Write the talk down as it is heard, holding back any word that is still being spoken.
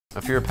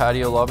If you're a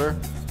patio lover,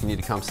 you need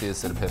to come see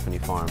us at Epiphany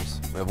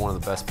Farms. We have one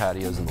of the best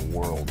patios in the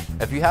world.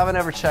 If you haven't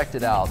ever checked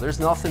it out, there's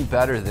nothing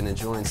better than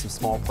enjoying some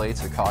small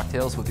plates or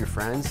cocktails with your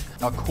friends.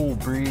 A cool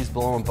breeze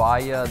blowing by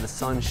you, the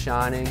sun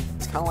shining.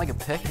 It's kind of like a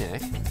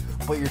picnic,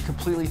 but you're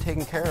completely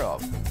taken care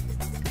of.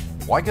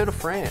 Why go to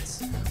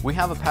France? We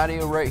have a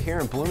patio right here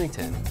in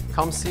Bloomington.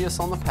 Come see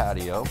us on the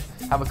patio,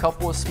 have a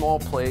couple of small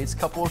plates,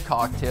 couple of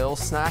cocktails,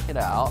 snack it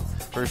out.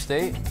 First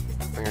date,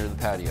 bring her to the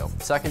patio.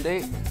 Second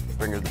date,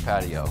 bring her to the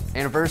patio.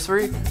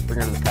 Anniversary, bring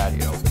her to the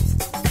patio.